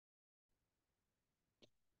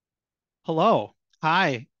Hello.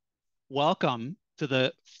 Hi. Welcome to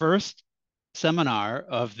the first seminar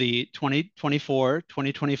of the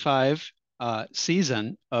 2024-2025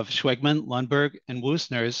 season of Schwegman, Lundberg, and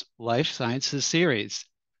Woosner's Life Sciences series.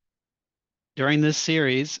 During this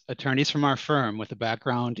series, attorneys from our firm with a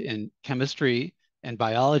background in chemistry and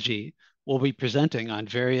biology will be presenting on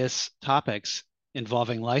various topics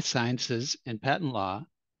involving life sciences and patent law.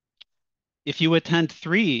 If you attend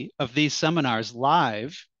 3 of these seminars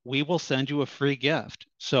live, we will send you a free gift.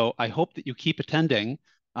 So I hope that you keep attending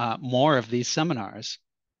more of these seminars.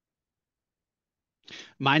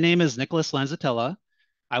 My name is Nicholas Lanzatella.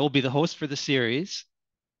 I will be the host for the series,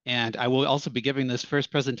 and I will also be giving this first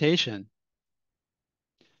presentation.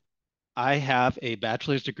 I have a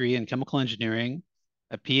bachelor's degree in chemical engineering,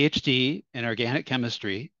 a Ph.D. in organic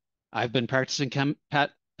chemistry. I've been practicing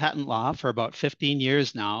patent law for about 15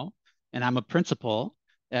 years now, and I'm a principal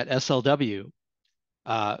at SLW.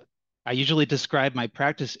 Uh, I usually describe my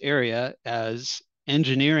practice area as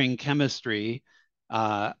engineering chemistry.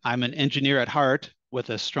 I'm an engineer at heart with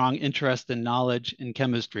a strong interest and knowledge in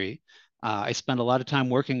chemistry. I spend a lot of time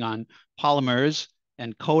working on polymers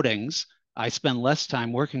and coatings. I spend less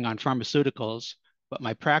time working on pharmaceuticals, but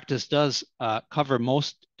my practice does cover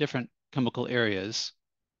most different chemical areas.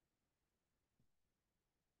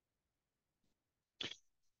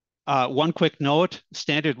 One quick note,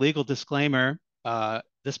 standard legal disclaimer.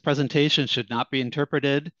 This presentation should not be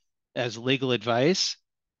interpreted as legal advice.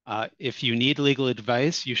 If you need legal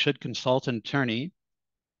advice, you should consult an attorney.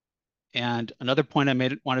 And another point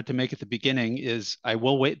wanted to make at the beginning is I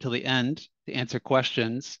will wait till the end to answer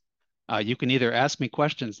questions. You can either ask me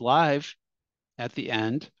questions live at the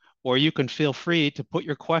end, or you can feel free to put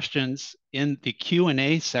your questions in the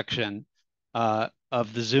Q&A section of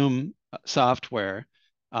the Zoom software.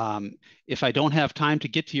 If I don't have time to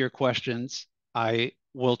get to your questions, I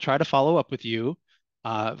will try to follow up with you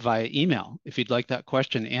via email if you'd like that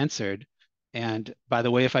question answered. And by the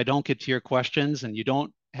way, if I don't get to your questions and you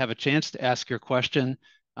don't have a chance to ask your question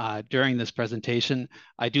during this presentation,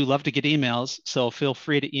 I do love to get emails, so feel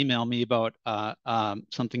free to email me about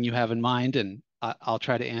something you have in mind, and I'll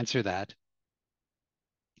try to answer that.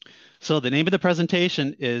 So the name of the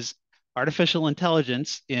presentation is Artificial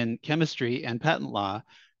Intelligence in Chemistry and Patent Law,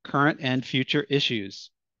 Current and Future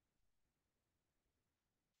Issues.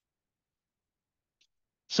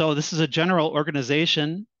 So this is a general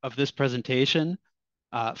organization of this presentation.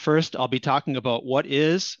 First, I'll be talking about what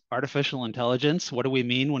is artificial intelligence. What do we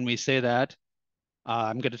mean when we say that?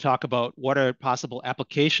 I'm going to talk about what are possible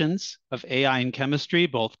applications of AI in chemistry,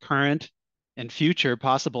 both current and future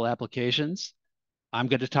possible applications. I'm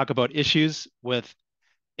going to talk about issues with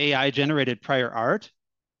AI-generated prior art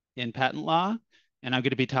in patent law, and I'm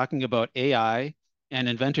going to be talking about AI and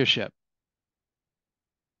inventorship.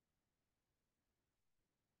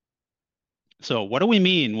 So what do we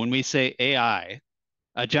mean when we say AI?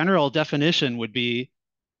 A general definition would be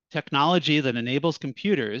technology that enables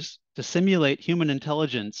computers to simulate human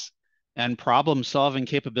intelligence and problem-solving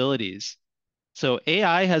capabilities. So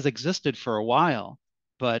AI has existed for a while,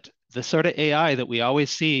 but the sort of AI that we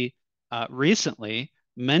always see recently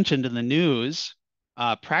mentioned in the news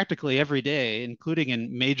practically every day, including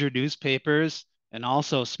in major newspapers and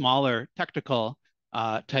also smaller technical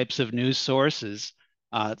types of news sources,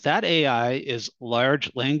 that AI is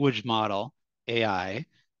large language model AI,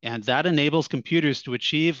 and that enables computers to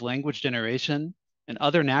achieve language generation and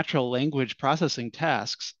other natural language processing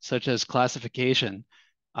tasks, such as classification.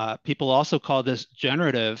 People also call this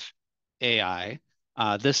generative AI.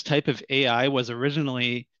 This type of AI was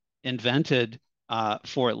originally invented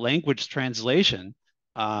for language translation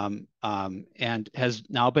and has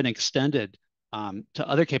now been extended to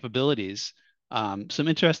other capabilities. Some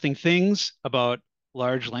interesting things about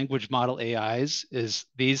large language model AIs is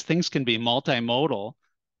these things can be multimodal.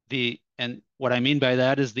 And what I mean by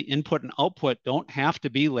that is the input and output don't have to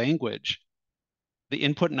be language. The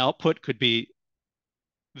input and output could be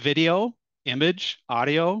video, image,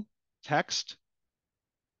 audio, text,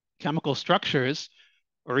 chemical structures,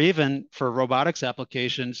 or even for robotics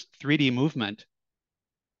applications, 3D movement.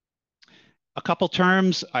 A couple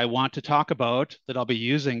terms I want to talk about that I'll be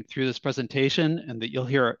using through this presentation and that you'll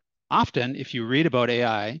hear often if you read about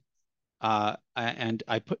AI. And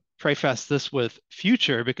I preface this with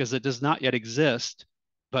future because it does not yet exist,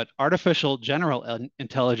 but artificial general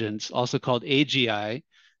intelligence, also called AGI,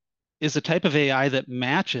 is a type of AI that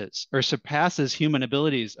matches or surpasses human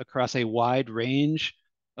abilities across a wide range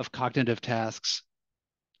of cognitive tasks.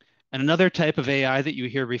 And another type of AI that you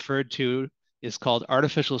hear referred to is called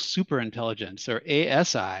artificial superintelligence, or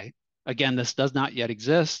ASI. Again, this does not yet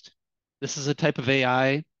exist. This is a type of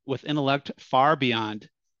AI with intellect far beyond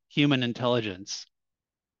human intelligence.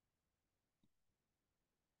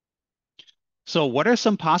 So, what are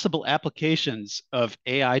some possible applications of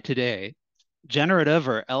AI today? Generative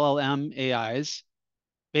or LLM AIs,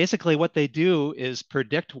 basically what they do is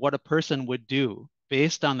predict what a person would do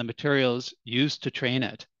based on the materials used to train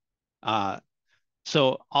it. Uh,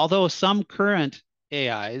 so although some current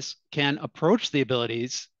AIs can approach the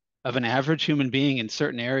abilities of an average human being in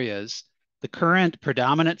certain areas, the current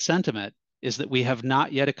predominant sentiment is that we have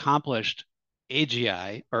not yet accomplished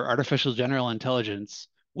AGI, or artificial general intelligence,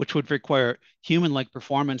 which would require human-like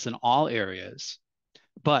performance in all areas.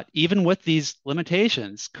 But even with these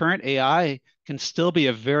limitations, current AI can still be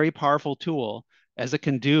a very powerful tool, as it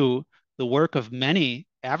can do the work of many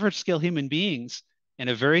average scale human beings in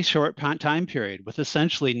a very short time period with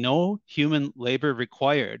essentially no human labor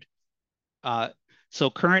required. Uh, so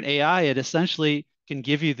current AI, it essentially can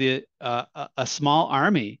give you a small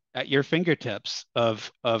army at your fingertips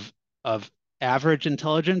of average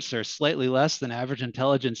intelligence or slightly less than average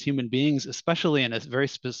intelligence human beings, especially in a very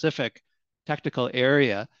specific technical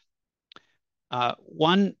area.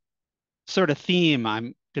 One sort of theme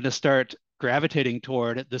I'm going to start gravitating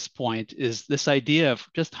toward at this point is this idea of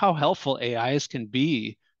just how helpful AIs can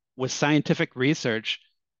be with scientific research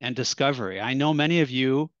and discovery. I know many of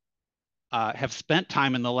you have spent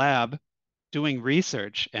time in the lab doing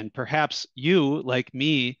research, and perhaps you, like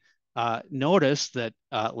me, notice that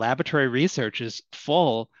laboratory research is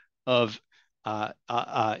full of,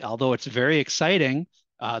 although it's very exciting,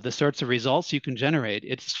 the sorts of results you can generate.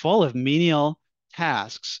 It's full of menial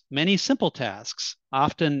tasks, many simple tasks,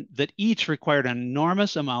 often that each required an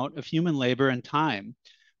enormous amount of human labor and time,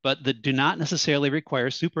 but that do not necessarily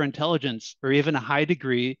require super intelligence or even a high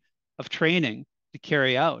degree of training to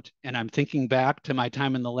carry out. And I'm thinking back to my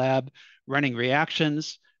time in the lab running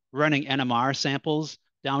reactions, running NMR samples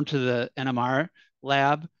down to the NMR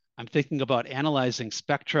lab. I'm thinking about analyzing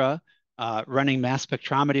spectra, running mass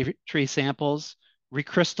spectrometry samples,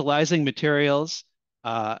 recrystallizing materials,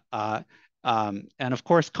 and of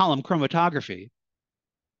course, column chromatography.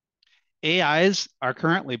 AIs are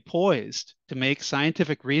currently poised to make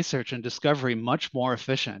scientific research and discovery much more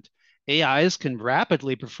efficient. AIs can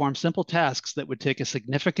rapidly perform simple tasks that would take a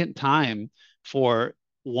significant time for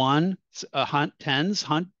one, tens,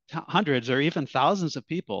 hundreds, or even thousands of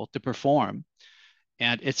people to perform.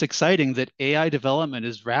 And it's exciting that AI development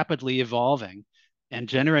is rapidly evolving and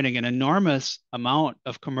generating an enormous amount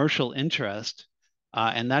of commercial interest.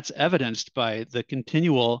 And that's evidenced by the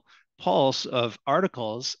continual pulse of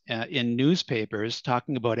articles in newspapers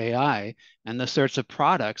talking about AI and the sorts of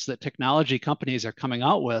products that technology companies are coming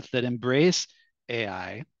out with that embrace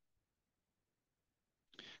AI.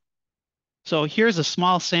 So here's a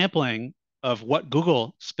small sampling of what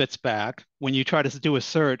Google spits back when you try to do a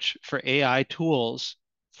search for AI tools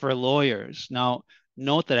for lawyers. Now,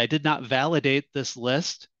 note that I did not validate this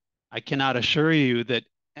list. I cannot assure you that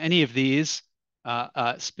any of these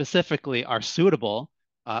specifically are suitable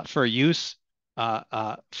for use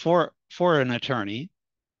for an attorney.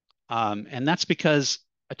 And that's because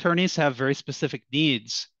attorneys have very specific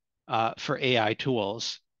needs for AI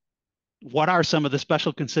tools. What are some of the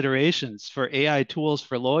special considerations for AI tools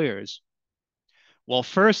for lawyers? Well,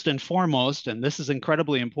 first and foremost, and this is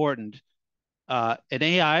incredibly important, an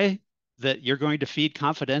AI that you're going to feed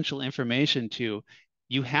confidential information to,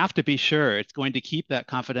 you have to be sure it's going to keep that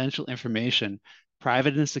confidential information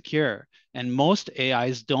private and secure. And most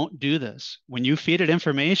AIs don't do this. When you feed it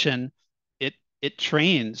information, it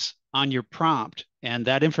trains on your prompt, and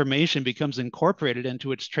that information becomes incorporated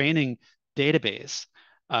into its training database.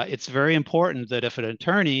 It's very important that if an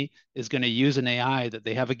attorney is going to use an AI, that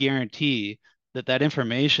they have a guarantee that that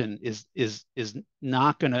information is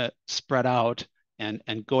not going to spread out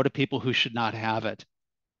and go to people who should not have it.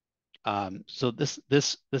 So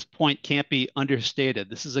this point can't be understated.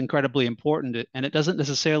 This is incredibly important, and it doesn't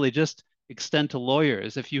necessarily just extend to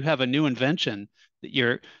lawyers. If you have a new invention that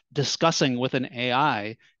you're discussing with an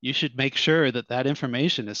AI, you should make sure that that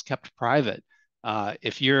information is kept private.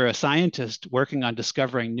 If you're a scientist working on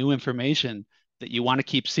discovering new information that you want to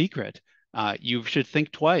keep secret, you should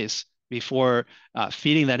think twice before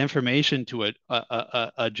feeding that information to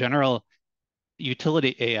a general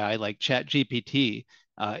utility AI like ChatGPT.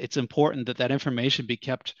 It's important that that information be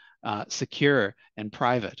kept secure and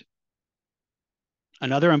private.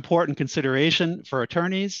 Another important consideration for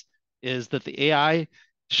attorneys is that the AI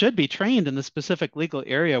should be trained in the specific legal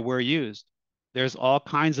area where used. There's all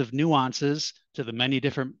kinds of nuances to the many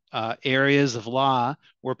different areas of law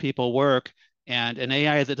where people work, and an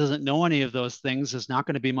AI that doesn't know any of those things is not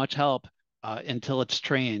going to be much help until it's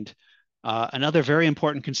trained. Another very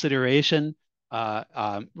important consideration,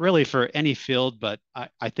 really for any field, but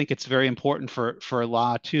I think it's very important for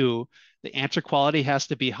law too. The answer quality has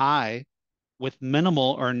to be high with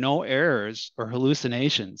minimal or no errors or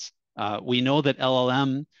hallucinations. We know that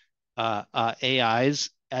LLM AIs,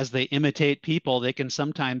 as they imitate people, they can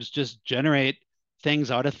sometimes just generate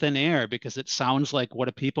things out of thin air because it sounds like what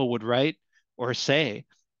a people would write or say.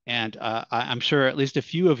 And I'm sure at least a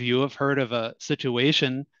few of you have heard of a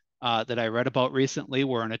situation that I read about recently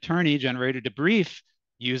where an attorney generated a brief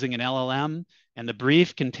using an LLM, and the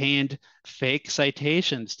brief contained fake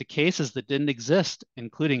citations to cases that didn't exist,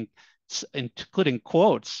 including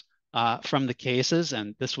quotes from the cases.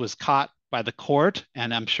 And this was caught by the court.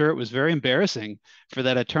 And I'm sure it was very embarrassing for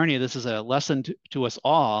that attorney. This is a lesson to us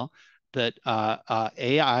all that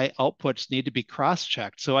AI outputs need to be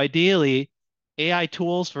cross-checked. So ideally, AI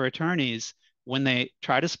tools for attorneys, when they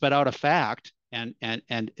try to spit out a fact and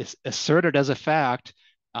assert it as a fact,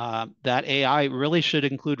 that AI really should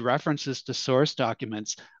include references to source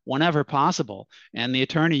documents whenever possible. And the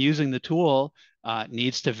attorney using the tool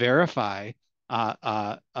needs to verify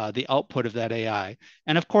the output of that AI.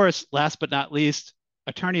 And of course, last but not least,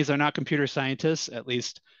 attorneys are not computer scientists. At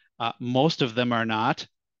least most of them are not.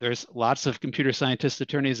 There's lots of computer scientist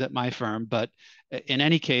attorneys at my firm, but in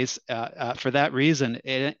any case, for that reason,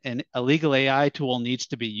 a legal AI tool needs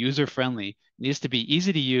to be user-friendly, needs to be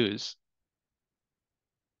easy to use.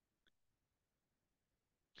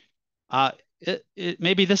 Uh,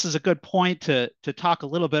 Maybe this is a good point to talk a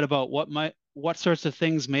little bit about what sorts of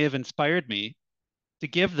things may have inspired me to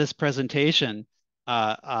give this presentation.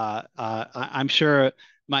 I'm sure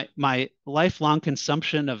my lifelong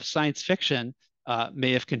consumption of science fiction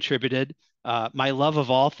may have contributed. My love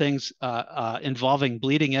of all things involving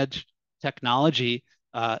bleeding edge technology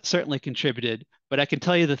certainly contributed. But I can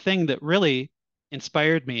tell you the thing that really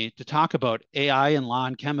inspired me to talk about AI and law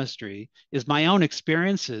and chemistry is my own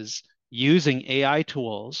experiences using AI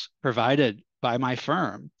tools provided by my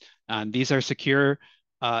firm. These are secure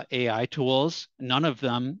AI tools. None of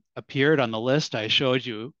them appeared on the list I showed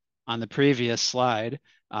you on the previous slide,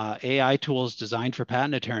 AI tools designed for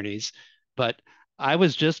patent attorneys. But I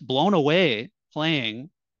was just blown away playing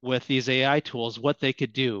with these AI tools, what they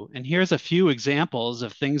could do. And here's a few examples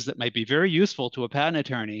of things that might be very useful to a patent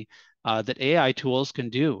attorney that AI tools can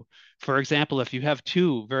do. For example, if you have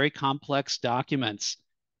two very complex documents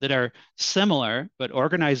that are similar but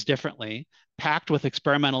organized differently, packed with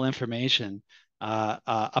experimental information,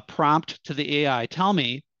 a prompt to the AI, tell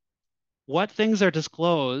me what things are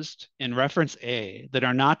disclosed in reference A that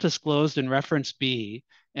are not disclosed in reference B.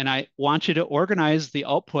 And I want you to organize the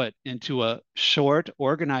output into a short,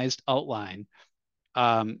 organized outline.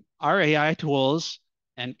 Our AI tools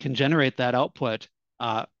can generate that output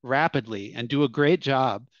rapidly and do a great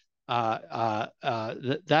job. That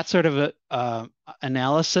sort of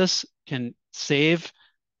analysis can save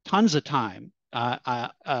tons of time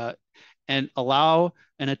and allow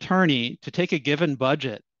an attorney to take a given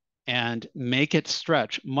budget and make it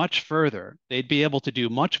stretch much further. They'd be able to do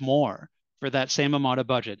much more for that same amount of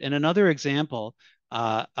budget. And another example,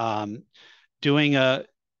 doing a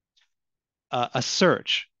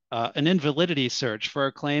search, an invalidity search for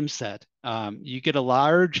a claim set. You get a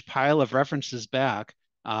large pile of references back.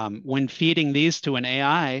 When feeding these to an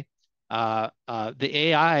AI, the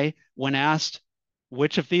AI, when asked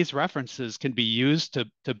which of these references can be used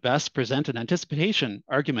to best present an anticipation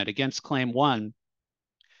argument against claim one,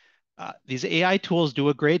 these AI tools do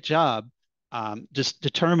a great job just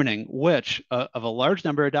determining which of a large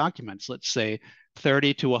number of documents, let's say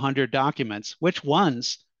 30 to 100 documents, which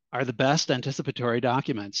ones are the best anticipatory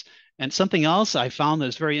documents. And something else I found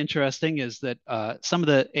that's very interesting is that some of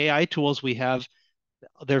the AI tools we have,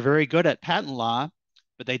 they're very good at patent law,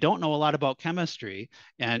 but they don't know a lot about chemistry.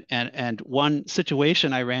 And one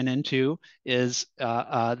situation I ran into is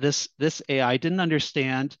this AI didn't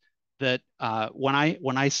understand that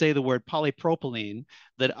when I say the word polypropylene,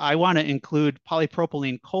 that I want to include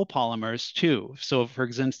polypropylene copolymers too. So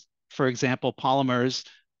for example, polymers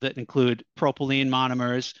that include propylene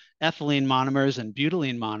monomers, ethylene monomers, and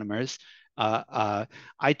butylene monomers. Uh, uh,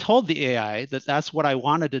 I told the AI that that's what I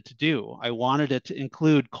wanted it to do. I wanted it to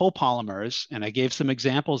include copolymers, and I gave some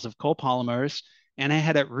examples of copolymers, and I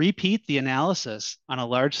had it repeat the analysis on a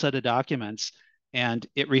large set of documents, and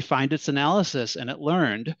it refined its analysis, and it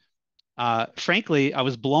learned. Frankly, I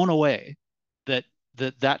was blown away that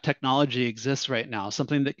that technology exists right now,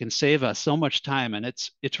 something that can save us so much time. And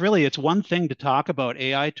it's one thing to talk about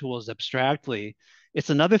AI tools abstractly. It's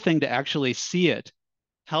another thing to actually see it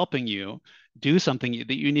helping you do something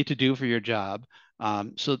that you need to do for your job.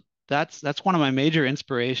 So that's one of my major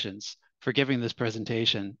inspirations for giving this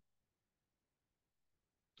presentation.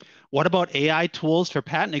 What about AI tools for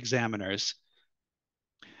patent examiners?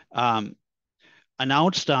 Um,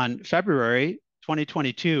 Announced on February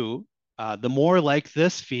 2022, the more like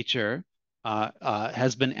this feature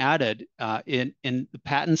has been added in the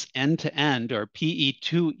patents end-to-end or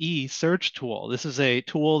PE2E search tool. This is a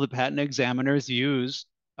tool that patent examiners use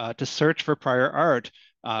to search for prior art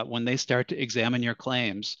when they start to examine your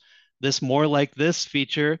claims. This more like this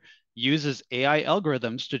feature uses AI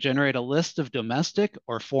algorithms to generate a list of domestic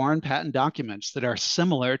or foreign patent documents that are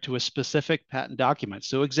similar to a specific patent document.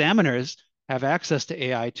 So examiners have access to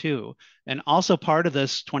AI too. And also part of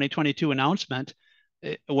this 2022 announcement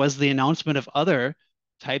was the announcement of other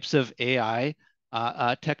types of AI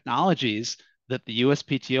technologies that the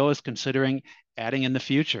USPTO is considering adding in the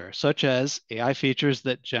future, such as AI features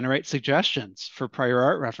that generate suggestions for prior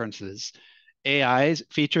art references, AI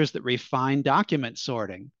features that refine document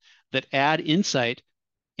sorting, that add insight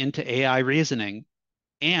into AI reasoning,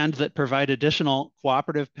 and that provide additional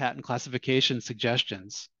cooperative patent classification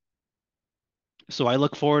suggestions. So I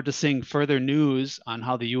look forward to seeing further news on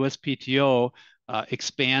how the USPTO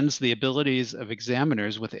expands the abilities of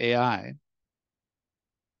examiners with AI.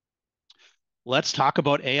 Let's talk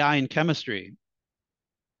about AI in chemistry.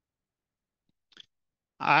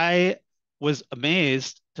 I was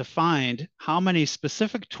amazed to find how many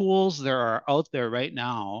specific tools there are out there right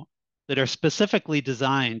now that are specifically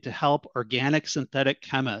designed to help organic synthetic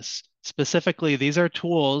chemists. Specifically, these are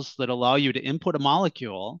tools that allow you to input a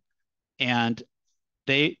molecule and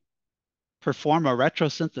they perform a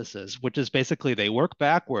retrosynthesis, which is basically they work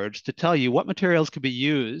backwards to tell you what materials could be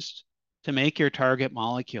used to make your target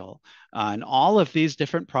molecule. And all of these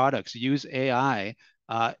different products use AI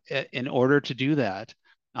in order to do that.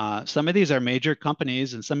 Some of these are major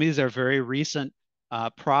companies, and some of these are very recent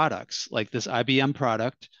products, like this IBM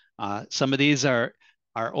product. Some of these are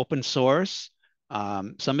open source.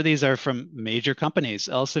 Some of these are from major companies,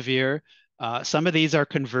 Elsevier. Some of these are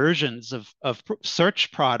conversions of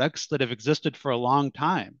search products that have existed for a long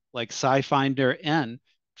time, like SciFinder N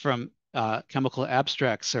from Chemical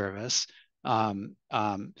Abstract Service. Um,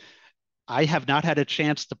 um, I have not had a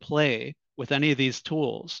chance to play with any of these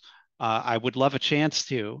tools. I would love a chance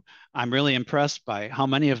to. I'm really impressed by how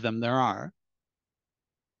many of them there are.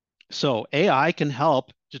 So AI can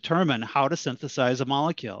help determine how to synthesize a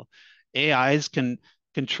molecule. AIs can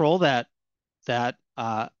control that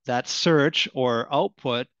search or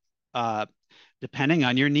output uh, depending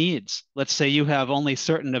on your needs. Let's say you have only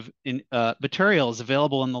certain materials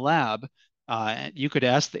available in the lab. You could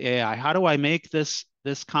ask the AI, how do I make this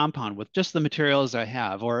compound with just the materials I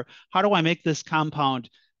have? Or how do I make this compound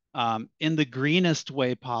in the greenest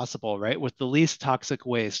way possible, right? With the least toxic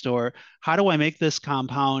waste? Or how do I make this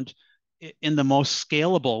compound in the most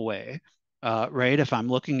scalable way? Right? If I'm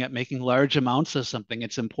looking at making large amounts of something,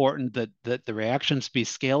 it's important that the reactions be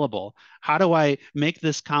scalable. How do I make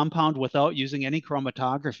this compound without using any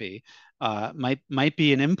chromatography? Might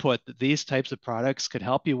be an input that these types of products could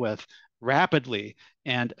help you with rapidly.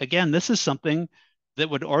 And again, this is something that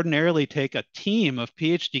would ordinarily take a team of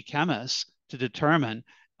PhD chemists to determine.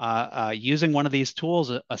 Using one of these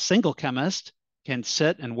tools, a single chemist can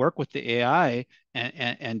sit and work with the AI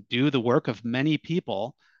and do the work of many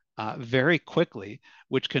people very quickly,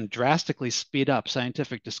 which can drastically speed up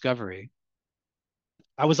scientific discovery.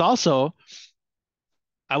 I was also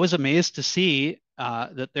I was amazed to see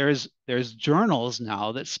that there's journals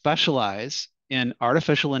now that specialize in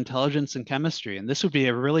artificial intelligence and chemistry, and this would be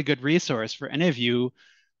a really good resource for any of you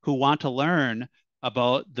who want to learn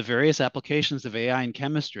about the various applications of AI in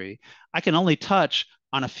chemistry. I can only touch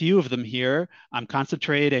on a few of them here. I'm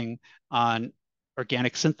concentrating on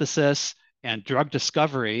organic synthesis and drug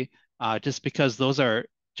discovery, just because those are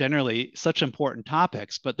generally such important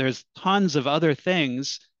topics, but there's tons of other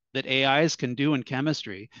things that AIs can do in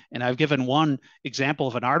chemistry. And I've given one example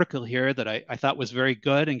of an article here that I thought was very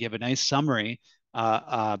good and give a nice summary.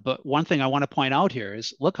 But one thing I want to point out here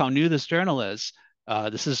is look how new this journal is.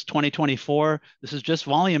 This is 2024. This is just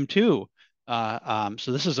volume two.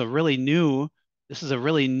 So this is a really new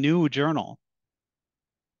journal.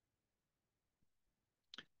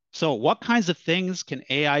 So what kinds of things can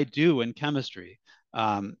AI do in chemistry?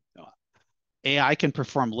 Um, AI can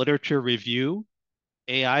perform literature review.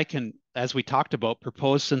 AI can, as we talked about,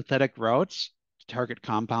 propose synthetic routes to target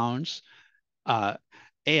compounds. Uh,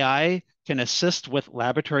 AI can assist with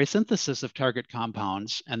laboratory synthesis of target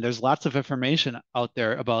compounds. And there's lots of information out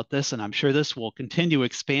there about this, and I'm sure this will continue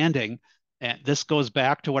expanding. And this goes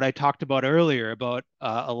back to what I talked about earlier about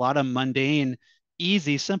a lot of mundane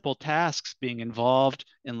easy, simple tasks being involved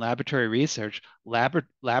in laboratory research.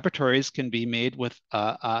 Laboratories can be made with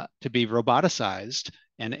to be roboticized,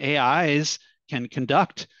 and AIs can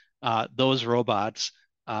conduct those robots.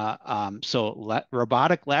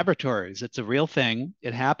 Robotic laboratories, it's a real thing.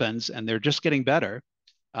 It happens, and they're just getting better.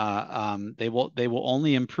 They will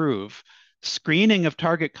only improve. Screening of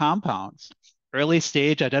target compounds, early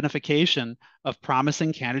stage identification of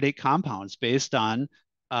promising candidate compounds based on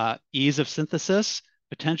ease of synthesis,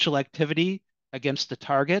 potential activity against the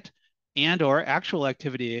target, and or actual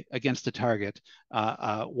activity against the target.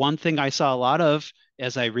 One thing I saw a lot of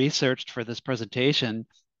as I researched for this presentation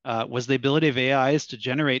was the ability of AIs to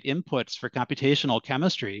generate inputs for computational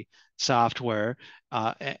chemistry software,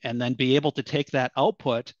 and then be able to take that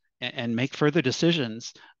output and make further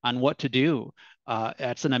decisions on what to do.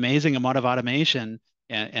 That's an amazing amount of automation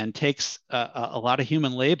and takes a lot of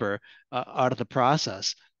human labor out of the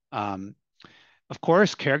process. Um, of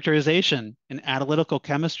course, characterization and analytical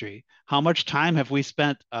chemistry. How much time have we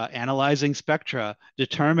spent analyzing spectra,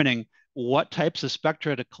 determining what types of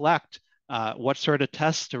spectra to collect, what sort of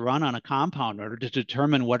tests to run on a compound in order to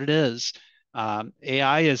determine what it is?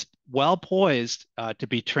 AI is well poised to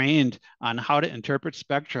be trained on how to interpret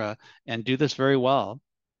spectra and do this very well.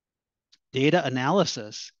 Data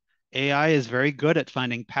analysis. AI is very good at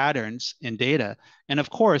finding patterns in data. And of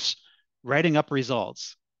course, writing up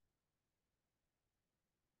results.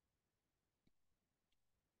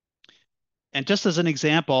 And just as an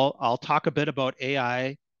example, I'll talk a bit about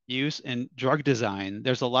AI use in drug design.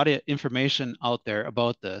 There's a lot of information out there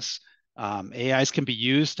about this. AIs can be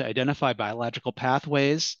used to identify biological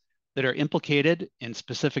pathways that are implicated in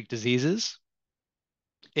specific diseases.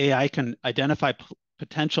 AI can identify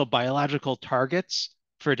potential biological targets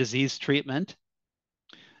for disease treatment.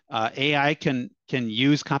 AI can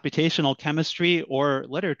use computational chemistry or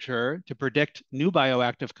literature to predict new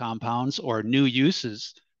bioactive compounds or new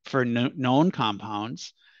uses for known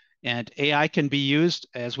compounds. And AI can be used,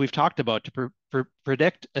 as we've talked about, to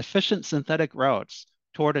predict efficient synthetic routes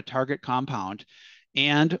toward a target compound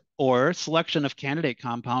and or selection of candidate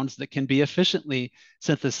compounds that can be efficiently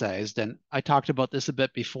synthesized. And I talked about this a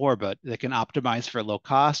bit before, but they can optimize for low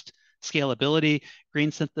cost, scalability,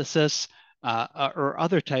 green synthesis, or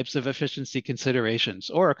other types of efficiency considerations,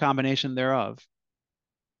 or a combination thereof.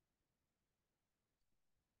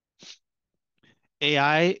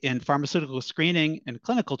 AI in pharmaceutical screening and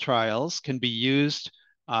clinical trials can be used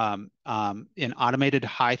in automated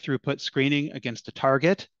high throughput screening against a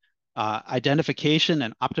target, identification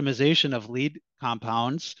and optimization of lead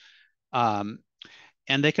compounds, um,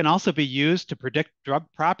 and they can also be used to predict drug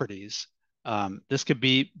properties. This could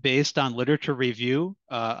be based on literature review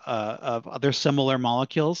of other similar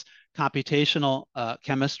molecules, computational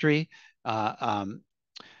chemistry, um,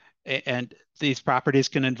 and these properties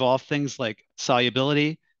can involve things like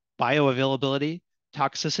solubility, bioavailability,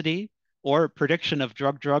 toxicity, or prediction of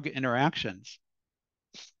drug-drug interactions.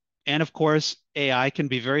 And of course, AI can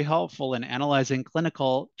be very helpful in analyzing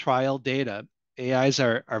clinical trial data. AIs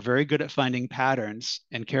are very good at finding patterns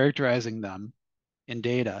and characterizing them in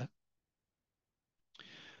data.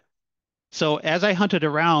 So as I hunted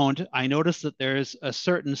around, I noticed that there's a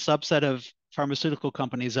certain subset of pharmaceutical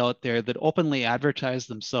companies out there that openly advertise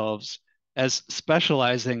themselves as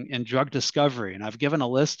specializing in drug discovery. And I've given a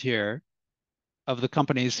list here of the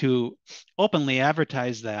companies who openly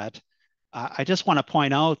advertise that. I just want to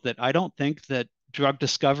point out that I don't think that drug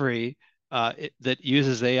discovery that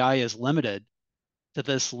uses AI is limited to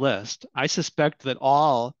this list. I suspect that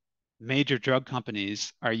all major drug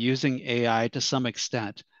companies are using AI to some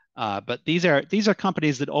extent, but these are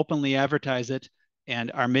companies that openly advertise it and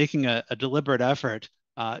are making a deliberate effort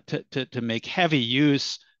to make heavy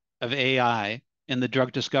use of AI in the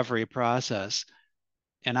drug discovery process.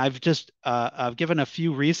 And I've given a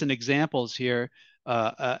few recent examples here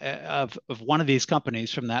of one of these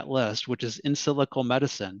companies from that list, which is In Silico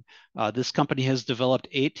Medicine. This company has developed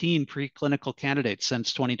 18 preclinical candidates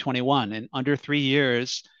since 2021 in under 3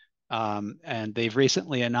 years, and they've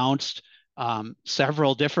recently announced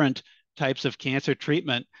several different types of cancer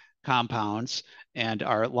treatment compounds and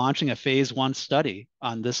are launching a phase 1 study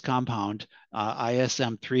on this compound,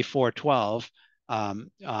 ISM 3412.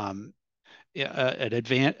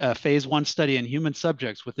 A phase 1 study in human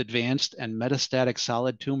subjects with advanced and metastatic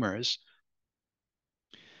solid tumors.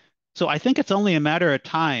 So I think it's only a matter of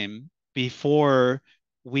time before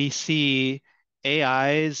we see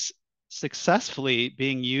AIs successfully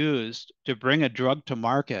being used to bring a drug to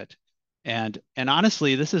market. And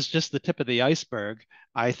honestly, this is just the tip of the iceberg,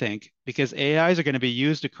 I think, because AIs are going to be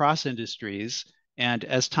used across industries. And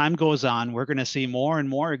as time goes on, we're going to see more and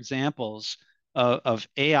more examples of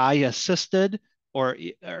AI assisted or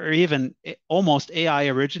even almost AI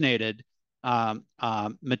originated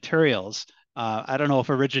materials. I don't know if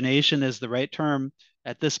origination is the right term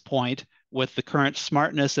at this point with the current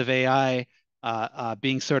smartness of AI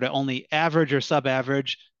being sort of only average or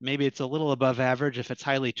sub-average. Maybe it's a little above average if it's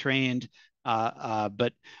highly trained.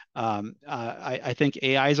 But I think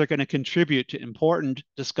AIs are going to contribute to important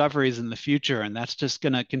discoveries in the future, and that's just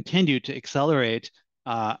going to continue to accelerate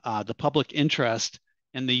the public interest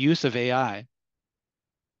in the use of AI.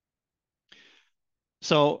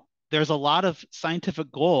 So there's a lot of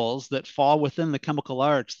scientific goals that fall within the chemical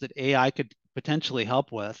arts that AI could potentially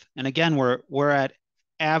help with. And again, we're at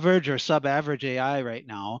average or sub-average AI right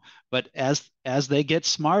now, but as they get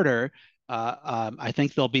smarter, I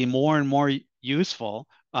think they'll be more and more useful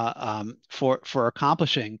for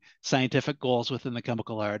accomplishing scientific goals within the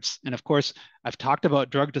chemical arts. And of course, I've talked about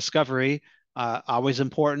drug discovery, always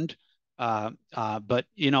important. But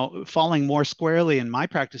falling more squarely in my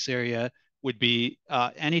practice area would be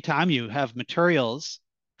anytime you have materials,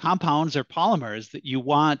 compounds, or polymers that you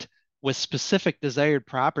want with specific desired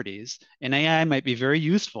properties, and AI might be very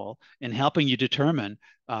useful in helping you determine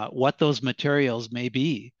what those materials may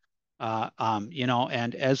be.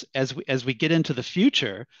 And as we get into the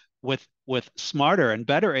future with smarter and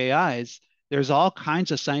better AIs, there's all kinds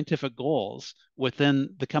of scientific goals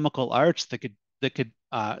within the chemical arts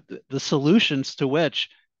the solutions to which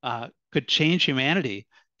could change humanity.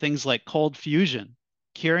 Things like cold fusion,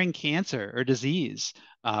 curing cancer or disease,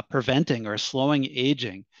 preventing or slowing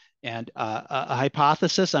aging. And a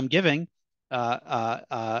hypothesis I'm giving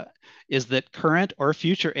is that current or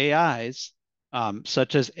future AIs,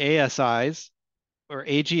 such as ASIs or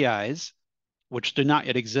AGIs, which do not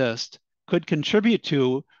yet exist, could contribute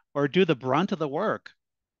to or do the brunt of the work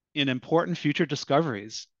in important future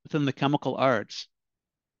discoveries within the chemical arts.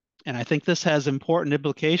 And I think this has important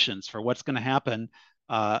implications for what's going to happen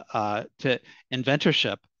to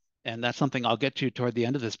inventorship. And that's something I'll get to toward the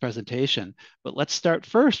end of this presentation. But let's start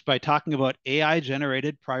first by talking about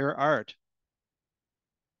AI-generated prior art.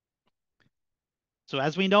 So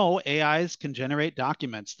as we know, AIs can generate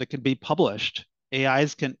documents that can be published.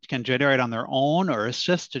 AIs can generate on their own or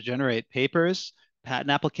assist to generate papers,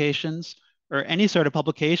 patent applications, or any sort of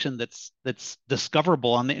publication that's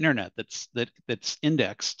discoverable on the internet, that's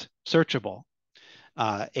indexed, searchable.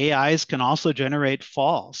 AIs can also generate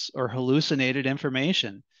false or hallucinated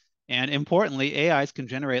information. And importantly, AIs can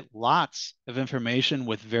generate lots of information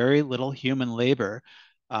with very little human labor.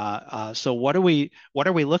 So what are we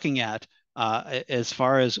looking at as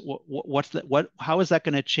far as how is that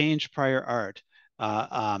going to change prior art?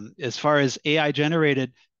 As far as AI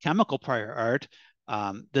generated chemical prior art,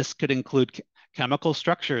 this could include chemical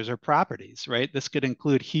structures or properties, right? This could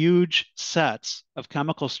include huge sets of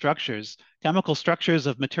chemical structures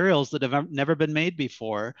of materials that have never been made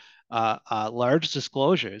before, large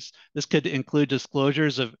disclosures. This could include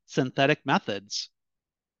disclosures of synthetic methods.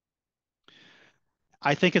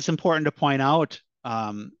 I think it's important to point out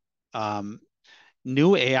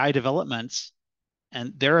new AI developments,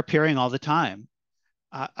 and they're appearing all the time.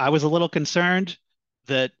 I was a little concerned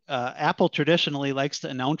that Apple traditionally likes to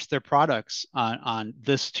announce their products on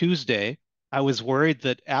this Tuesday. I was worried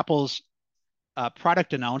that Apple's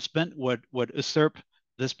product announcement would usurp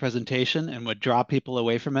this presentation and would draw people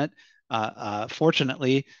away from it.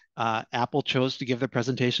 Fortunately, Apple chose to give their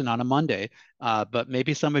presentation on a Monday, but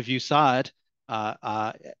maybe some of you saw it.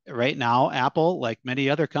 Right now, Apple, like many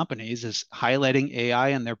other companies, is highlighting AI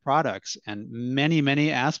in their products, and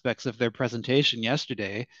many aspects of their presentation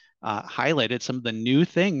yesterday highlighted some of the new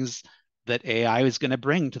things that AI is going to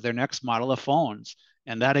bring to their next model of phones,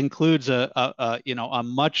 and that includes a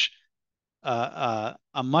much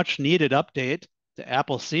needed update to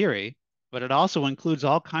Apple Siri, but it also includes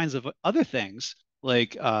all kinds of other things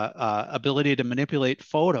like ability to manipulate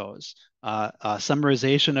photos,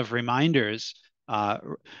 summarization of reminders,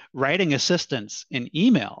 writing assistance in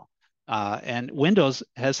email. And Windows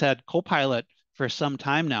has had Copilot for some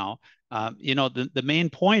time now. The main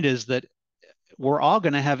point is that we're all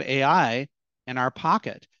going to have AI in our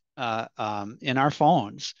pocket, in our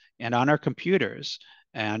phones, and on our computers,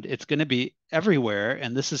 and it's going to be everywhere.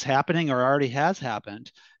 And this is happening or already has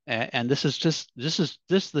happened. And this is just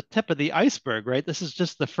the tip of the iceberg, right? This is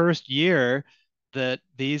just the first year that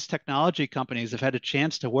these technology companies have had a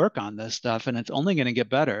chance to work on this stuff, and it's only going to get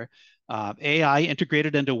better. AI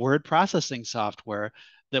integrated into word processing software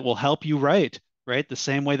that will help you write, right? The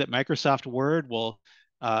same way that Microsoft Word will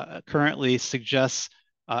currently suggests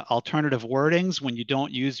alternative wordings when you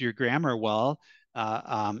don't use your grammar well.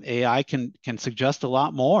 AI can suggest a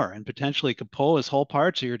lot more and potentially compose whole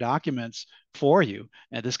parts of your documents for you.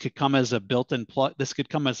 And this could come as a built-in plug. This could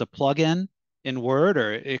come as a plug-in in Word,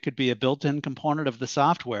 or it could be a built-in component of the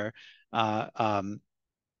software. Uh, um,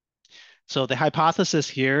 so the hypothesis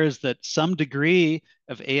here is that some degree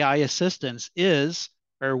of AI assistance is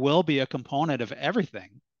or will be a component of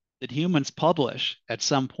everything that humans publish at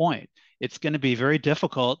some point. It's going to be very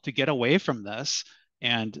difficult to get away from this,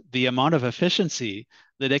 and the amount of efficiency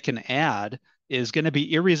that it can add is going to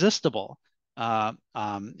be irresistible. And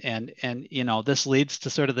this leads to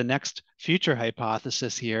sort of the next future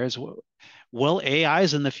hypothesis here is, will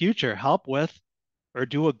AIs in the future help with or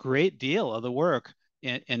do a great deal of the work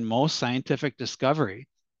in most scientific discovery?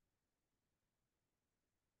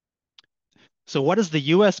 So, what does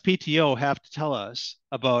the USPTO have to tell us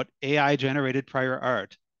about AI generated prior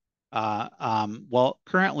art? Well,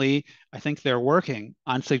 currently, I think they're working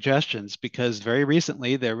on suggestions because very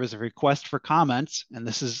recently there was a request for comments, and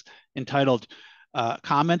this is entitled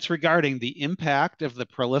Comments Regarding the Impact of the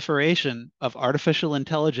Proliferation of Artificial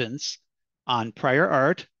Intelligence on Prior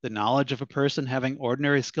Art, the Knowledge of a Person Having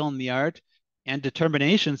Ordinary Skill in the Art, and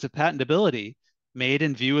Determinations of Patentability made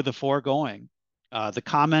in view of the foregoing. The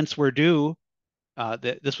comments were due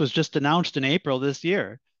this was just announced in April this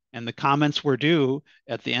year, and the comments were due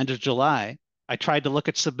at the end of July. I tried to look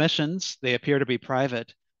at submissions. They appear to be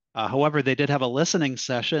private. However, they did have a listening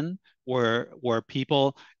session where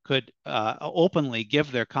people could openly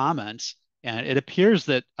give their comments. And it appears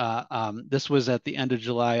that this was at the end of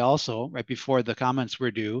July also, right before the comments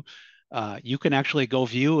were due. You can actually go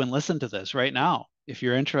view and listen to this right now if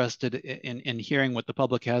you're interested in hearing what the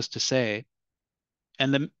public has to say.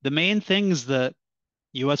 And the main things that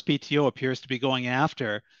USPTO appears to be going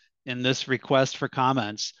after in this request for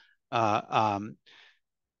comments. Uh, um,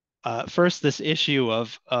 First, this issue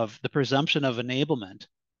of the presumption of enablement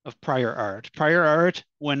of prior art. Prior art,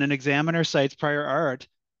 when an examiner cites prior art,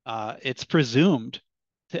 it's presumed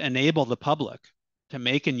to enable the public to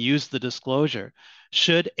make and use the disclosure.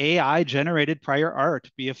 Should AI generated prior art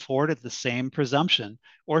be afforded the same presumption,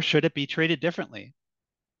 or should it be treated differently?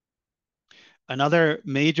 Another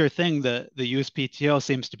major thing the USPTO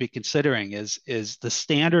seems to be considering is the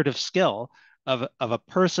standard of skill of a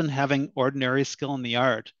person having ordinary skill in the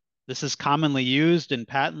art. This is commonly used in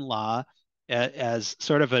patent law as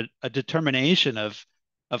sort of a determination of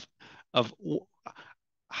of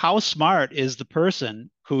how smart is the person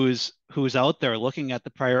who's out there looking at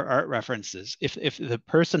the prior art references. If the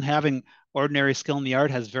person having ordinary skill in the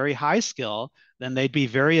art has very high skill, then they'd be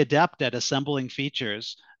very adept at assembling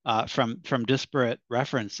features from disparate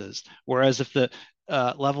references. Whereas if the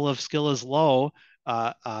level of skill is low,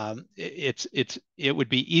 it would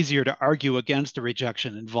be easier to argue against a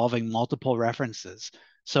rejection involving multiple references.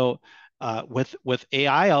 So with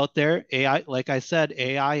AI out there, AI, like I said,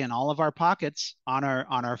 AI in all of our pockets, on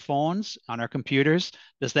our phones, on our computers.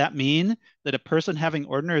 Does that mean that a person having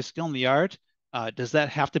ordinary skill in the art, does that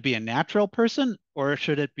have to be a natural person, or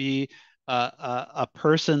should it be a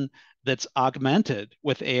person that's augmented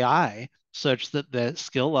with AI such that the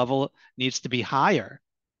skill level needs to be higher?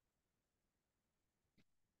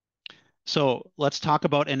 So let's talk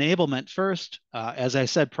about enablement first. As I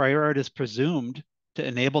said, prior art is presumed to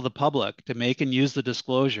enable the public to make and use the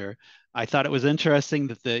disclosure. I thought it was interesting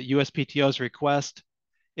that the USPTO's request,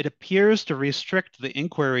 it appears to restrict the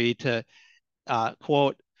inquiry to,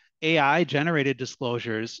 quote, AI generated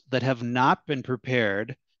disclosures that have not been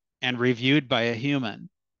prepared and reviewed by a human.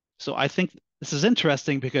 So I think this is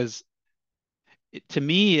interesting because to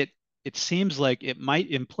me, it seems like it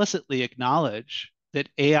might implicitly acknowledge that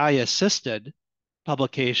AI assisted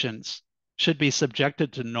publications should be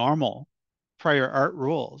subjected to normal prior art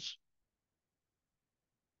rules.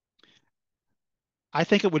 I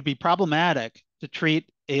think it would be problematic to treat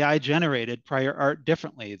AI generated prior art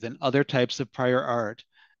differently than other types of prior art.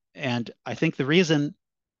 And I think the reason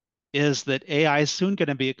is that AI is soon going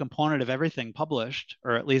to be a component of everything published,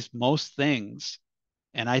 or at least most things.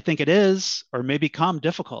 And I think it is, or may become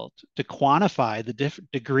difficult to quantify the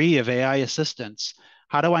degree of AI assistance.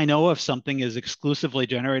 How do I know if something is exclusively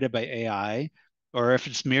generated by AI or if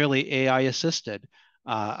it's merely AI assisted?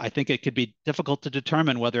 I think it could be difficult to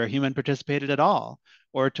determine whether a human participated at all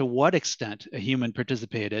or to what extent a human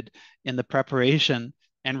participated in the preparation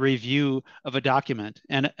and review of a document.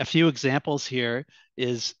 And a few examples here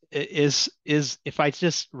is if I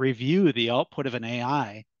just review the output of an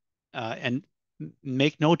AI and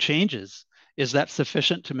make no changes, is that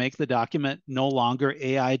sufficient to make the document no longer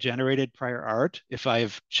AI generated prior art if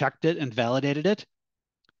I've checked it and validated it?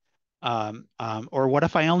 Or what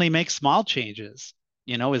if I only make small changes?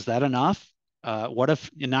 Is that enough? What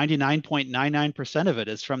if 99.99% of it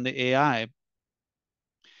is from the AI?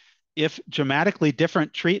 If dramatically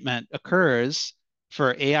different treatment occurs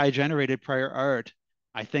for AI generated prior art,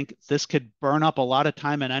 I think this could burn up a lot of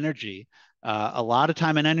time and energy. A lot of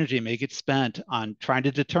time and energy may get spent on trying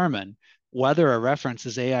to determine whether a reference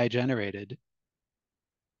is AI generated.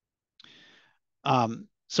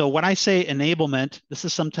 So when I say enablement, this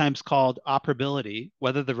is sometimes called operability,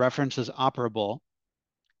 whether the reference is operable.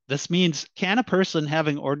 This means, can a person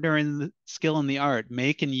having ordinary skill in the art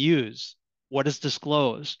make and use what is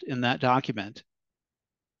disclosed in that document?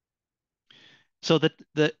 So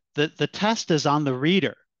the test is on the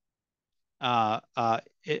reader.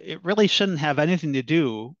 It really shouldn't have anything to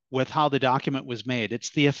do with how the document was made.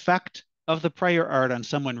 It's the effect of the prior art on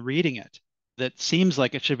someone reading it that seems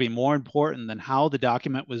like it should be more important than how the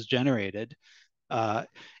document was generated. Uh,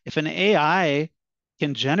 if an AI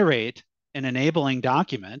can generate an enabling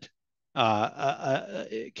document,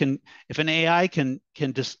 can if an AI can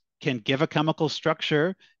give a chemical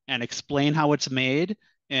structure and explain how it's made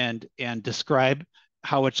and describe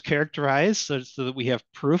how it's characterized so that we have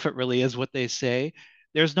proof it really is what they say,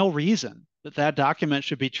 there's no reason that that document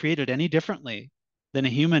should be treated any differently than a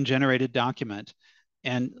human generated document.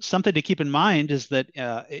 And something to keep in mind is that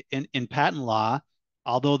in patent law,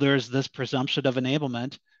 although there's this presumption of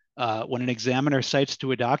enablement, when an examiner cites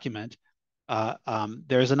to a document,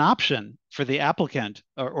 there's an option for the applicant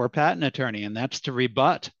or patent attorney, and that's to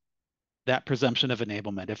rebut that presumption of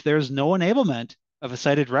enablement. If there's no enablement of a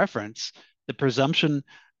cited reference, the presumption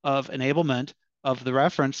of enablement of the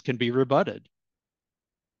reference can be rebutted.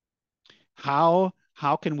 How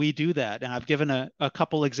can we do that? And I've given a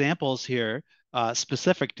couple examples here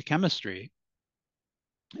specific to chemistry.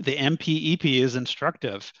 The MPEP is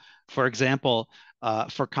instructive. For example,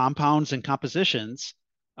 for compounds and compositions,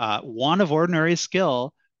 one of ordinary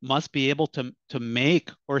skill must be able to make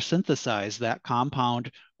or synthesize that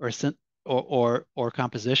compound or, or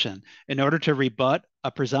composition. In order to rebut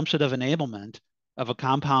a presumption of enablement of a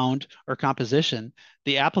compound or composition,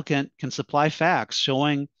 the applicant can supply facts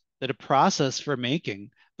showing that a process for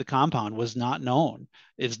making the compound was not known,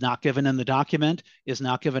 is not given in the document, is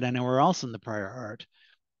not given anywhere else in the prior art.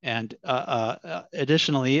 And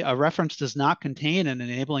additionally, a reference does not contain an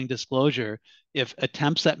enabling disclosure if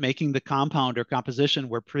attempts at making the compound or composition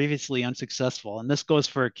were previously unsuccessful. And this goes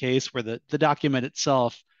for a case where the document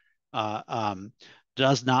itself uh, um,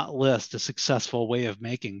 does not list a successful way of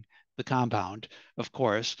making the compound, of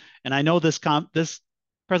course. And I know this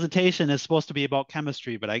presentation is supposed to be about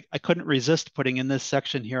chemistry, but I couldn't resist putting in this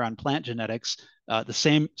section here on plant genetics.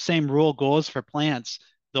 The same rule goes for plants.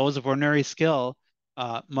 Those of ordinary skill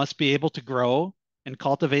must be able to grow and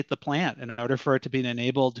cultivate the plant in order for it to be an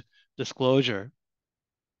enabled disclosure.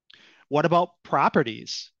 What about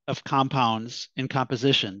properties of compounds and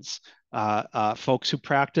compositions? Folks who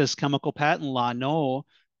practice chemical patent law know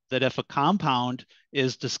that if a compound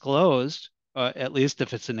is disclosed, at least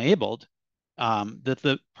if it's enabled, that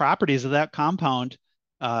the properties of that compound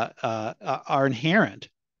are inherent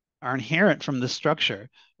from the structure,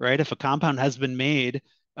 right? If a compound has been made,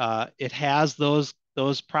 it has those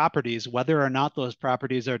properties, whether or not those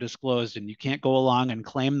properties are disclosed, and you can't go along and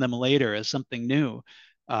claim them later as something new.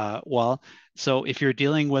 Well, so if you're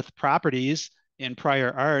dealing with properties in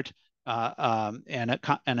prior art, and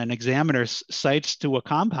an examiner cites to a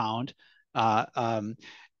compound, uh, um,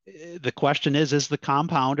 the question is the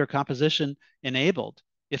compound or composition enabled?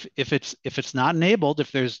 If it's not enabled,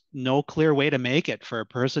 if there's no clear way to make it for a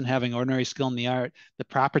person having ordinary skill in the art, the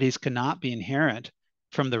properties cannot be inherent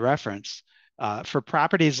from the reference. For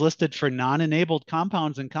properties listed for non-enabled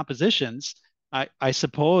compounds and compositions, I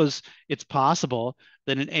suppose it's possible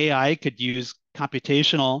that an AI could use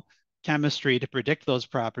computational chemistry to predict those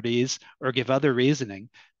properties or give other reasoning.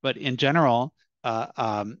 But in general,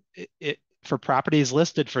 for properties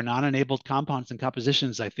listed for non-enabled compounds and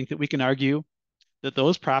compositions, I think that we can argue that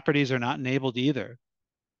those properties are not enabled either.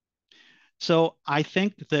 So I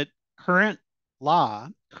think that current law,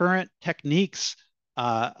 current techniques,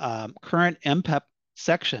 current MPEP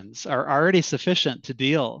sections are already sufficient to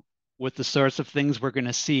deal with the sorts of things we're going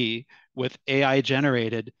to see with AI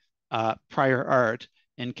generated prior art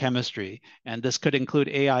in chemistry. And this could include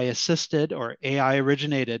AI assisted or AI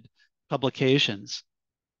originated publications.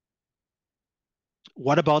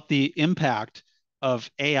 What about the impact of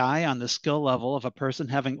AI on the skill level of a person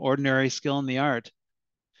having ordinary skill in the art?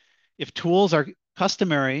 If tools are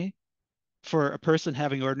customary for a person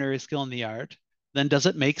having ordinary skill in the art, then does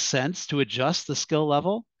it make sense to adjust the skill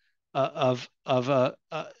level of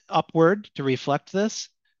upward to reflect this?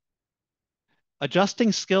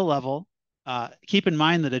 Adjusting skill level keep in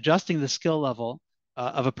mind that adjusting the skill level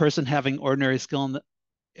of a person having ordinary skill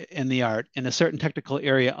in the art in a certain technical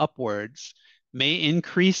area upwards may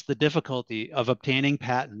increase the difficulty of obtaining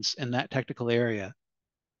patents in that technical area.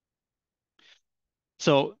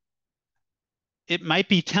 So it might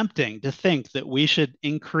be tempting to think that we should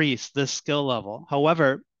increase this skill level.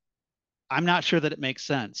 However, I'm not sure that it makes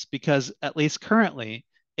sense because, at least currently,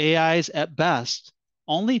 AIs at best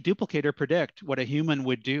only duplicate or predict what a human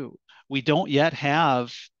would do. We don't yet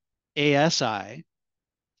have ASI,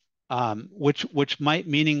 which might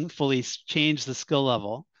meaningfully change the skill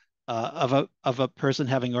level of a person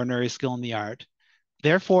having ordinary skill in the art.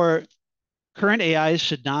 Therefore, current AIs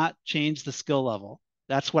should not change the skill level.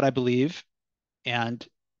 That's what I believe. And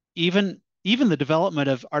even the development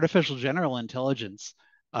of artificial general intelligence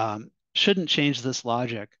shouldn't change this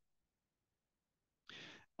logic.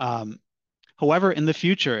 Um, However, in the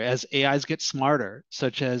future, as AIs get smarter,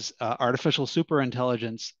 such as artificial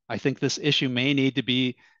superintelligence, I think this issue may need to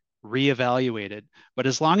be reevaluated. But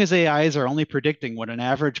as long as AIs are only predicting what an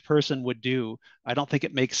average person would do, I don't think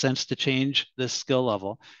it makes sense to change this skill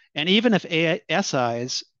level. And even if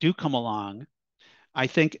ASIs do come along, I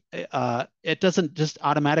think it doesn't just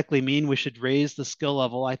automatically mean we should raise the skill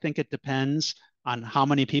level. I think it depends on how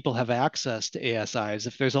many people have access to ASIs.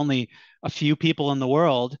 If there's only a few people in the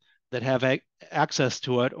world that have access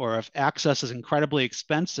to it, or if access is incredibly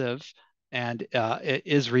expensive and it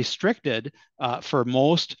is restricted for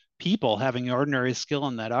most people having ordinary skill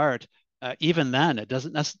in that art, even then, it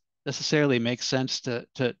doesn't necessarily make sense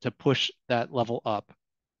to push that level up.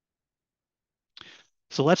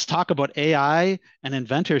 So let's talk about AI and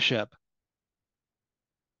inventorship.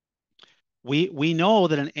 We know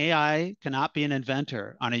that an AI cannot be an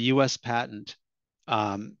inventor on a U.S. patent.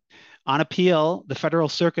 Um, on appeal, the Federal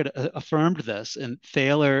Circuit affirmed this in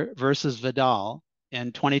Thaler versus Vidal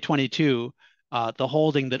in 2022, the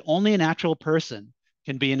holding that only a natural person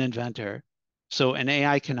can be an inventor, so an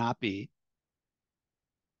AI cannot be.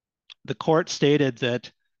 The court stated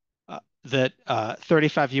that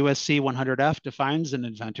 35 USC 100F defines an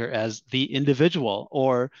inventor as the individual,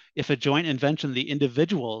 or if a joint invention, the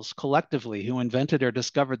individuals collectively who invented or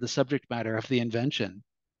discovered the subject matter of the invention.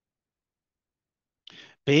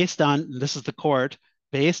 Based on, this is the court,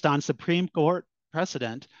 based on Supreme Court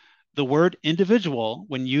precedent, the word individual,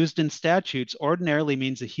 when used in statutes, ordinarily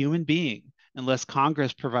means a human being, unless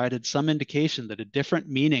Congress provided some indication that a different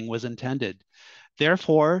meaning was intended.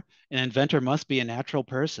 Therefore, an inventor must be a natural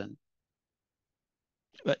person.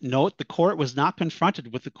 But note, the court was not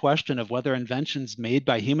confronted with the question of whether inventions made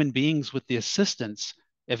by human beings with the assistance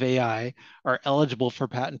of AI are eligible for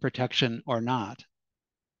patent protection or not.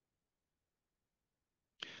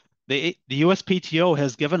 The USPTO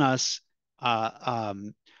has given us uh,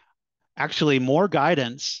 um, actually more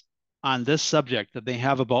guidance on this subject than they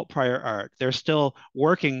have about prior art. They're still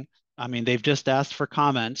working. I mean, they've just asked for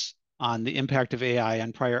comments on the impact of AI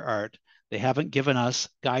on prior art. They haven't given us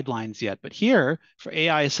guidelines yet. But here, for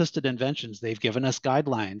AI assisted inventions, they've given us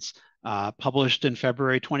guidelines published in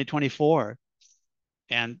February 2024.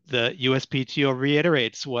 And the USPTO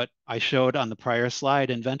reiterates what I showed on the prior slide.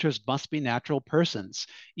 Inventors must be natural persons,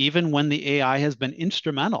 even when the AI has been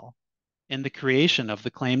instrumental in the creation of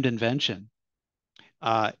the claimed invention.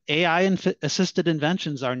 AI-assisted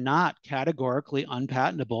inventions are not categorically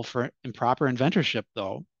unpatentable for improper inventorship,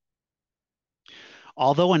 though.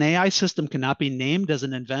 Although an AI system cannot be named as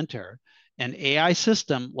an inventor, an AI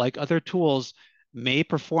system, like other tools, may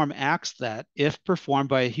perform acts that, if performed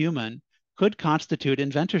by a human, could constitute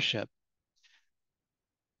inventorship.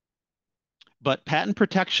 But patent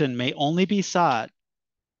protection may only be sought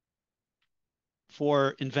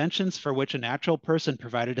for inventions for which a natural person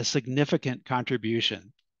provided a significant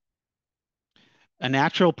contribution. A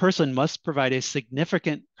natural person must provide a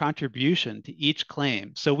significant contribution to each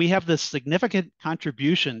claim. So we have this significant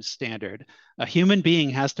contribution standard. A human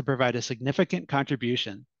being has to provide a significant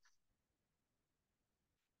contribution.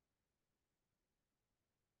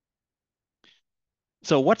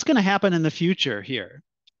 So what's going to happen in the future here?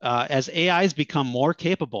 As AIs become more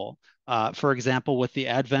capable, for example, with the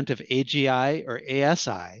advent of AGI or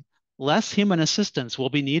ASI, less human assistance will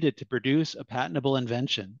be needed to produce a patentable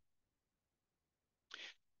invention.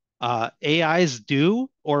 AIs do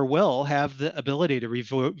or will have the ability to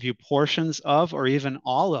review portions of or even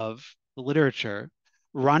all of the literature,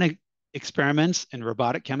 run experiments in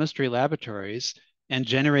robotic chemistry laboratories, and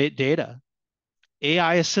generate data.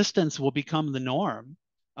 AI assistance will become the norm,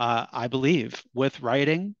 I believe, with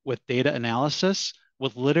writing, with data analysis,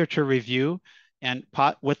 with literature review, and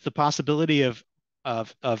with the possibility of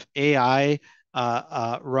AI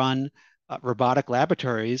run robotic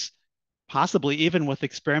laboratories possibly even with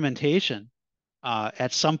experimentation.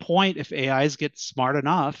 At some point, if AIs get smart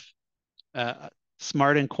enough, uh,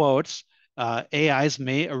 smart in quotes, AIs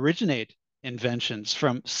may originate inventions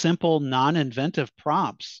from simple, non-inventive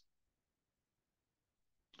prompts.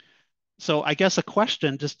 So I guess a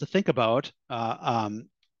question just to think about,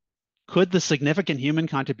 could the significant human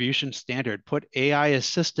contribution standard put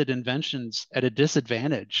AI-assisted inventions at a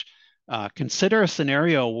disadvantage? Consider a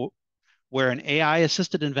scenario where an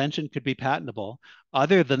AI-assisted invention could be patentable,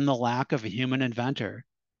 other than the lack of a human inventor.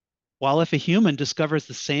 While if a human discovers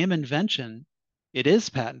the same invention, it is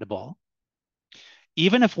patentable.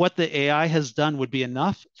 Even if what the AI has done would be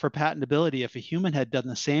enough for patentability, if a human had done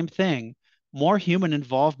the same thing, more human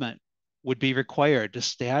involvement would be required to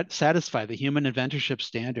satisfy the human inventorship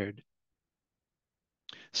standard.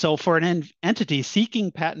 So, for an entity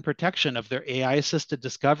seeking patent protection of their AI-assisted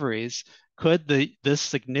discoveries, could this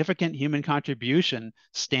significant human contribution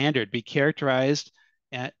standard be characterized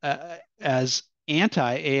as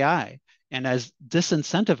anti-AI and as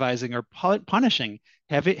disincentivizing or punishing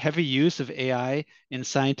heavy use of AI in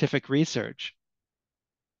scientific research?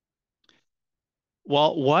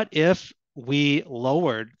 Well, what if we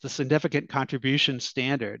lowered the significant contribution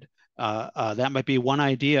standard? That might be one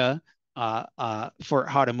idea for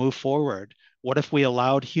how to move forward. What if we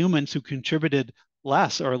allowed humans who contributed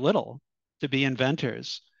less or little to be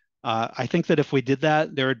inventors? I think that if we did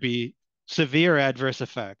that, there would be severe adverse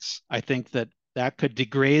effects. I think that that could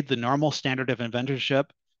degrade the normal standard of inventorship,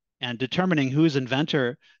 and determining who's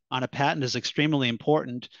inventor on a patent is extremely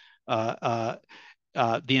important. Uh,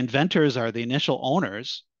 uh, the inventors are the initial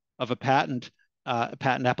owners of a patent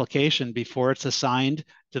application before it's assigned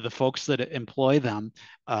to the folks that employ them.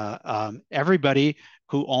 Everybody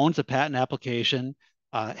who owns a patent application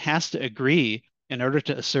has to agree in order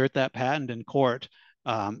to assert that patent in court.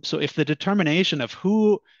 So if the determination of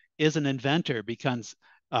who is an inventor becomes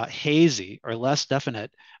hazy or less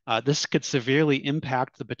definite, this could severely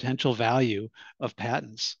impact the potential value of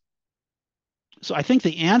patents. So I think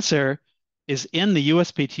the answer is in the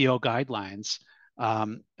USPTO guidelines.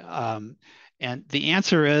 Um, um, and the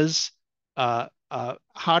answer is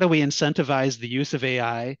how do we incentivize the use of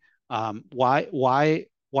AI? Why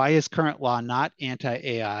is current law not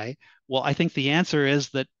anti-AI? Well, I think the answer is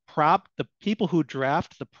that the people who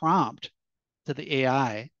draft the prompt to the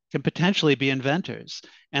AI can potentially be inventors,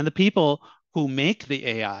 and the people who make the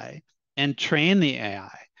AI and train the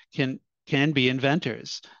AI can be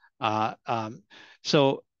inventors. Uh, um,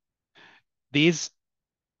 so these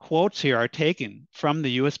quotes here are taken from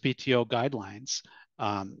the USPTO guidelines.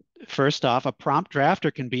 Um, First off, a prompt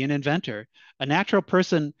drafter can be an inventor. A natural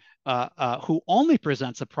person who only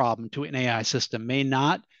presents a problem to an AI system may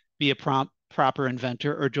not be a proper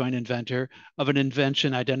inventor or joint inventor of an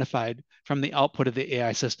invention identified from the output of the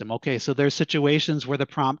AI system. Okay, so there's situations where the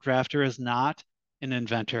prompt drafter is not an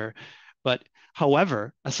inventor, but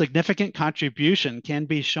however, a significant contribution can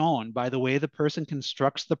be shown by the way the person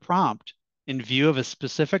constructs the prompt in view of a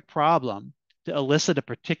specific problem to elicit a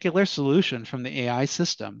particular solution from the AI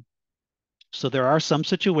system. So there are some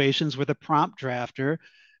situations where the prompt drafter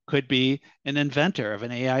could be an inventor of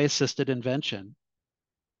an AI-assisted invention.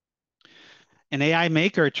 An AI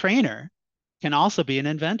maker trainer can also be an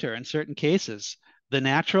inventor in certain cases. The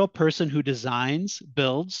natural person who designs,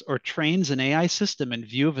 builds, or trains an AI system in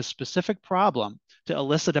view of a specific problem to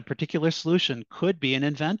elicit a particular solution could be an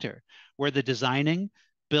inventor, where the designing,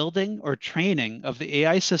 building, or training of the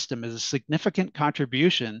AI system is a significant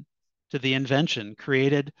contribution to the invention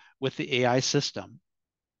created with the AI system.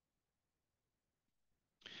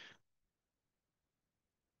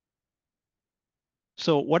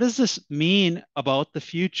 So, what does this mean about the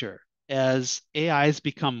future as AIs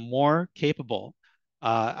become more capable?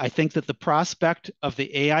 I think that the prospect of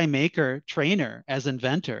the AI maker trainer as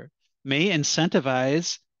inventor may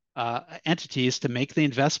incentivize entities to make the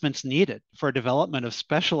investments needed for development of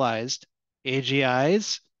specialized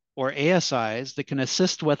AGIs or ASIs that can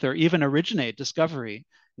assist with or even originate discovery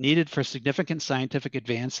needed for significant scientific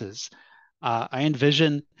advances. I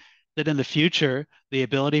envision that in the future, the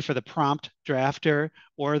ability for the prompt drafter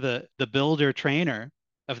or the builder trainer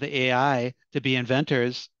of the AI to be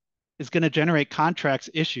inventors is going to generate contracts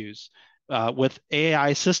issues with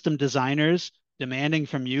AI system designers demanding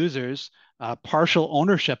from users partial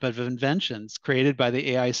ownership of inventions created by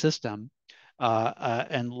the AI system.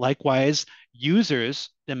 And likewise, users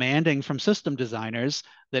demanding from system designers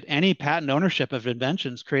that any patent ownership of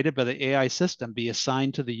inventions created by the AI system be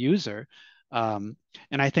assigned to the user. Um,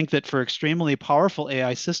 and I think that for extremely powerful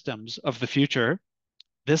AI systems of the future,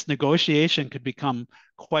 this negotiation could become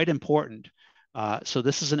quite important. So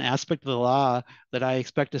this is an aspect of the law that I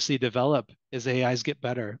expect to see develop as AIs get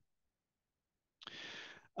better.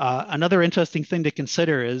 Another interesting thing to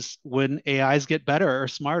consider is when AIs get better or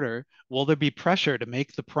smarter, will there be pressure to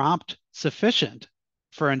make the prompt sufficient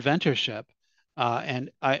for inventorship? And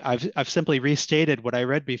I've simply restated what I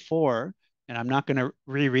read before, and I'm not going to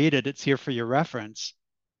reread it. It's here for your reference.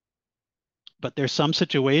 But there's some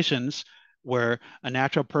situations where a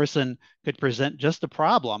natural person could present just a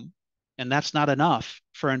problem, and that's not enough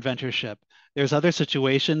for inventorship. There's other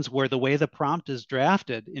situations where the way the prompt is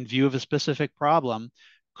drafted in view of a specific problem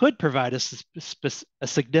could provide a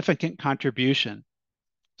significant contribution.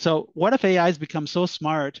 So, what if AIs become so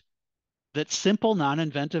smart that simple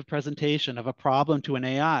non-inventive presentation of a problem to an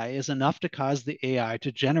AI is enough to cause the AI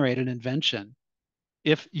to generate an invention?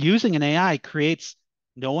 If using an AI creates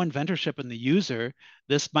no inventorship in the user,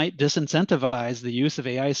 this might disincentivize the use of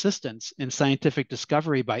AI assistance in scientific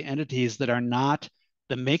discovery by entities that are not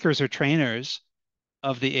the makers or trainers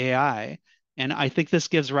of the AI. And I think this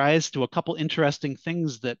gives rise to a couple interesting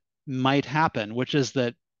things that might happen, which is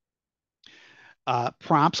that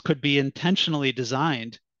prompts could be intentionally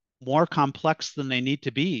designed more complex than they need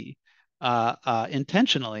to be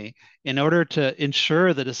intentionally in order to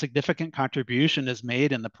ensure that a significant contribution is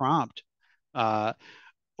made in the prompt. Uh,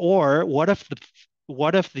 or what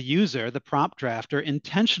if the user, the prompt drafter,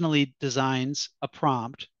 intentionally designs a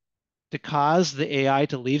prompt to cause the AI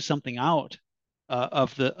to leave something out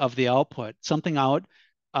of the output, something out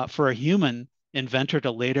for a human inventor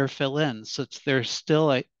to later fill in. So there's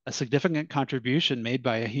still a significant contribution made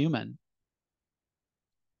by a human.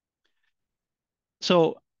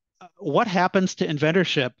 So, what happens to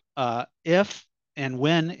inventorship if and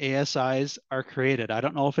when ASIs are created? I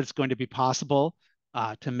don't know if it's going to be possible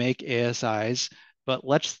to make ASIs, but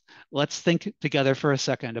let's think together for a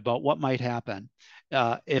second about what might happen.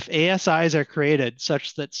 If ASIs are created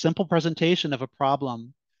such that simple presentation of a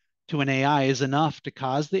problem to an AI is enough to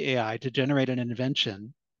cause the AI to generate an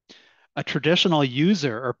invention, a traditional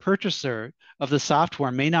user or purchaser of the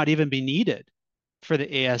software may not even be needed for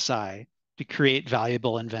the ASI to create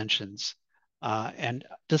valuable inventions. And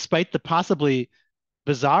despite the possibly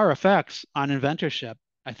bizarre effects on inventorship,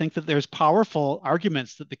 I think that there's powerful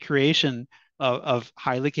arguments that the creation of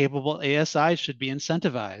highly capable ASIs should be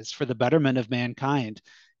incentivized for the betterment of mankind.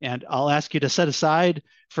 And I'll ask you to set aside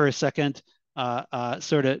for a second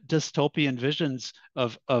sort of dystopian visions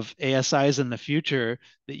of ASIs in the future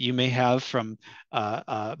that you may have from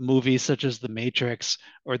movies such as The Matrix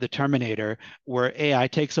or The Terminator, where AI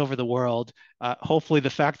takes over the world. Hopefully,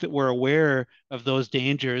 the fact that we're aware of those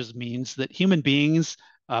dangers means that human beings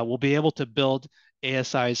will be able to build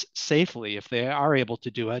ASIs safely if they are able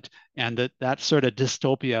to do it, and that sort of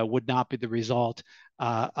dystopia would not be the result.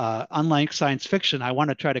 Unlike science fiction, I want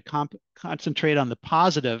to try to concentrate on the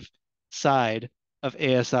positive side of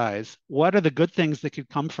ASIs. What are the good things that could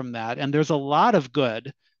come from that? And there's a lot of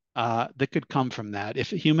good that could come from that.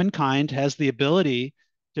 If humankind has the ability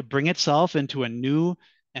to bring itself into a new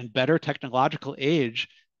and better technological age,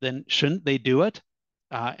 then shouldn't they do it?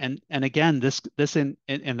 And again, this in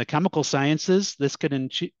the chemical sciences, this can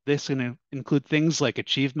include things like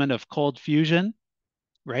achievement of cold fusion,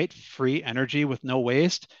 right? Free energy with no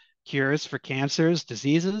waste, cures for cancers,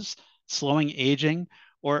 diseases, slowing aging,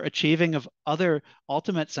 or achieving of other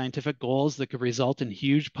ultimate scientific goals that could result in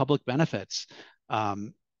huge public benefits.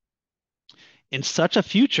 Um, in such a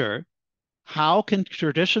future, how can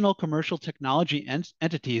traditional commercial technology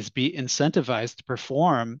entities be incentivized to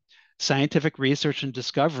perform scientific research and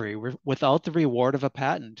discovery without the reward of a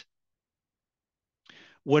patent?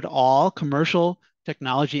 Would all commercial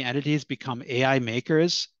technology entities become AI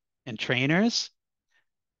makers and trainers?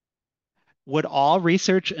 Would all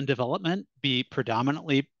research and development be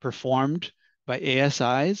predominantly performed by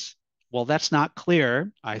ASIs? Well, that's not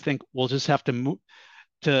clear. I think we'll just have to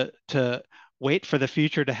wait for the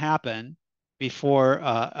future to happen before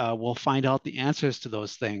we'll find out the answers to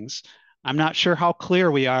those things. I'm not sure how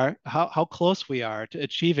clear we are, how close we are to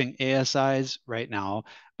achieving ASIs right now,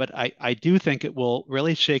 but I do think it will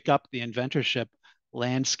really shake up the inventorship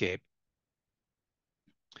landscape.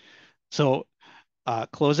 So,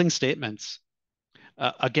 closing statements.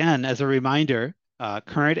 Again, as a reminder,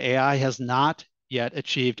 current AI has not yet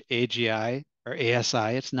achieved AGI or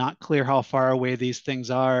ASI. It's not clear how far away these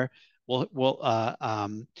things are.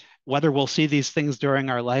 Whether we'll see these things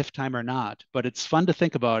during our lifetime or not, but it's fun to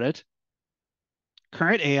think about it.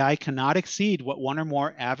 Current AI cannot exceed what one or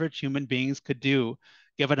more average human beings could do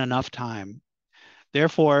given enough time.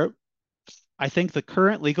 Therefore, I think the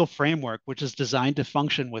current legal framework, which is designed to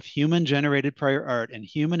function with human generated prior art and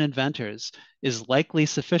human inventors, is likely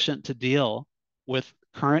sufficient to deal with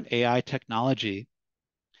current AI technology.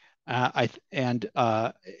 It's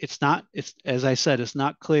not, it's as I said, it's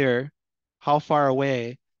not clear how far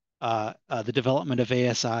away the development of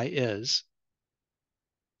ASI is.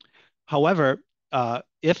 However,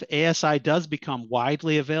 if ASI does become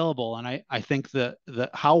widely available, and I think the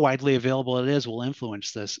how widely available it is will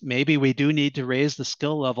influence this. Maybe we do need to raise the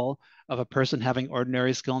skill level of a person having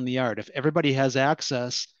ordinary skill in the art. If everybody has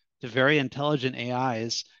access to very intelligent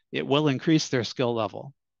AIs, it will increase their skill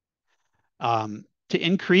level. To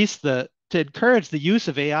encourage the use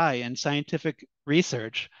of AI in scientific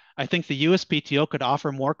research, I think the USPTO could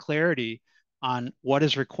offer more clarity on what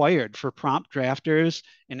is required for prompt drafters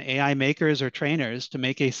and AI makers or trainers to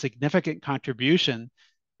make a significant contribution.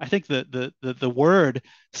 I think the word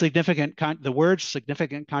significant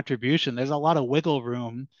contribution, there's a lot of wiggle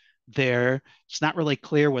room there. It's not really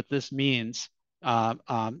clear what this means.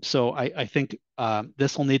 So I think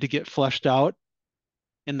this will need to get fleshed out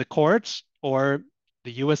in the courts, or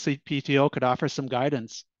the USPTO could offer some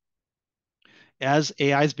guidance. As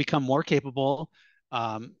AIs become more capable,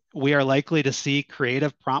 we are likely to see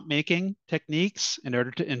creative prompt making techniques in order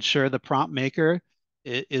to ensure the prompt maker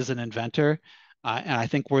is an inventor. And I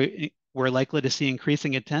think we're likely to see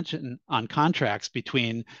increasing attention on contracts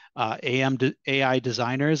between AI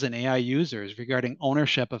designers and AI users regarding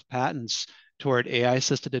ownership of patents toward AI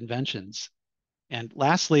assisted inventions. And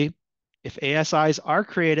lastly, if ASIs are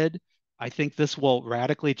created, I think this will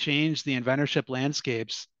radically change the inventorship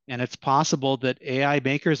landscapes. And it's possible that AI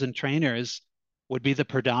makers and trainers would be the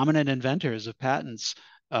predominant inventors of patents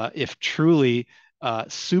if truly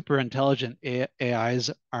super intelligent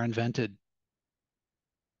AIs are invented.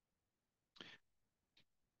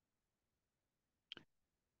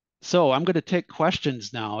 So I'm going to take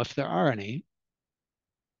questions now, if there are any.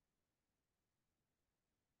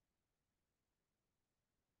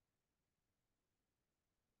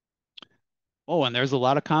 Oh, and there's a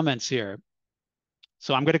lot of comments here.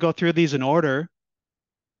 So I'm going to go through these in order.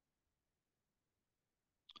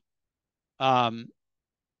 Um,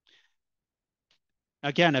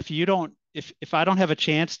 Again, if I don't have a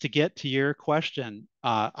chance to get to your question,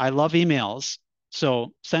 I love emails.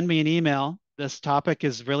 So send me an email. This topic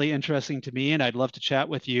is really interesting to me, and I'd love to chat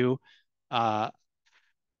with you. Uh,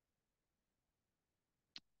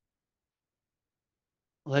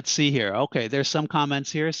 let's see here. Okay, there's some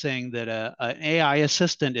comments here saying that an AI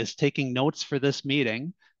assistant is taking notes for this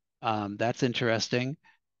meeting. That's interesting.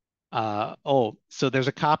 Oh, so there's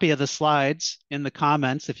a copy of the slides in the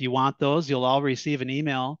comments. If you want those, you'll all receive an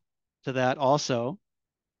email to that also.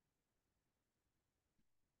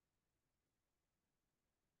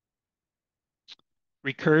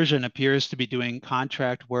 Recursion appears to be doing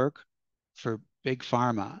contract work for big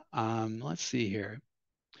pharma. Let's see here.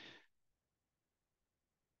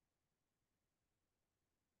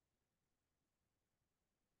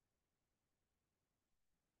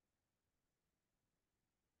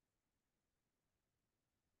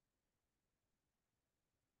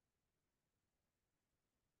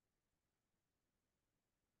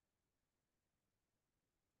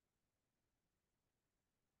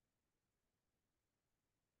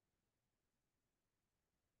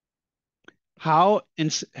 How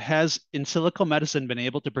has in silico medicine been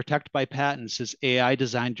able to protect by patents its AI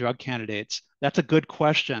designed drug candidates? That's a good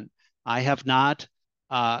question. I have not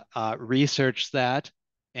researched that,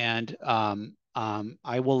 and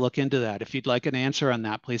I will look into that. If you'd like an answer on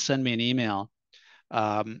that, please send me an email.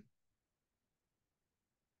 Um,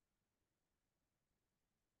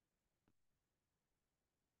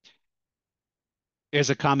 Here's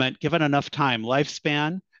a comment, given enough time,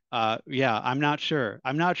 lifespan. Yeah, I'm not sure.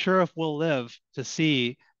 I'm not sure if we'll live to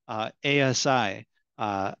see ASI.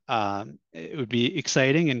 It would be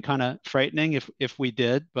exciting and kind of frightening if we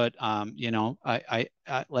did, but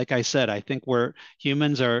like I said, I think we're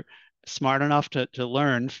humans are smart enough to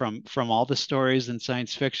learn from all the stories in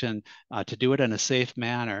science fiction to do it in a safe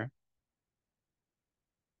manner.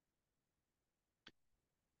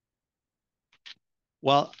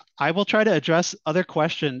 Well, I will try to address other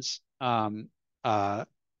questions uh,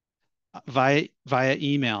 via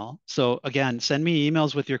email. So again, send me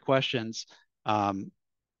emails with your questions. Um,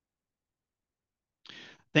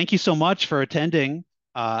 Thank you so much for attending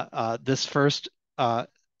this first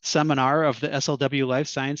seminar of the SLW Life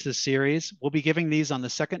Sciences series. We'll be giving these on the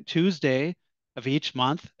second Tuesday of each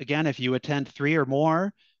month. Again, if you attend 3 or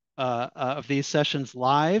more of these sessions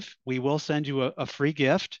live, we will send you a free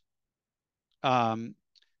gift. Um,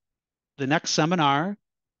 the next seminar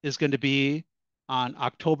is going to be on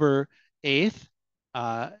October 8th.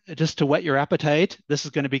 Just to whet your appetite, this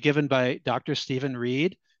is going to be given by Dr. Stephen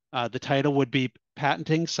Reed. The title would be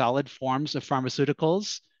patenting solid forms of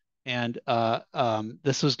pharmaceuticals. And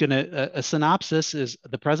this was going to, a synopsis is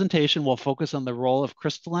the presentation will focus on the role of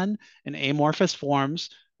crystalline and amorphous forms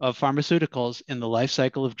of pharmaceuticals in the life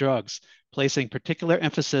cycle of drugs, placing particular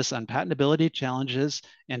emphasis on patentability challenges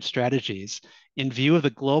and strategies. In view of the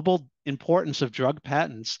global importance of drug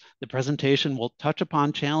patents, the presentation will touch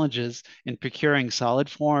upon challenges in procuring solid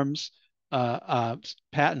forms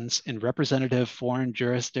patents in representative foreign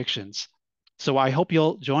jurisdictions. So I hope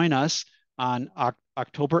you'll join us on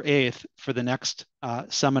October 8th for the next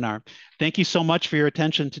seminar. Thank you so much for your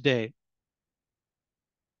attention today.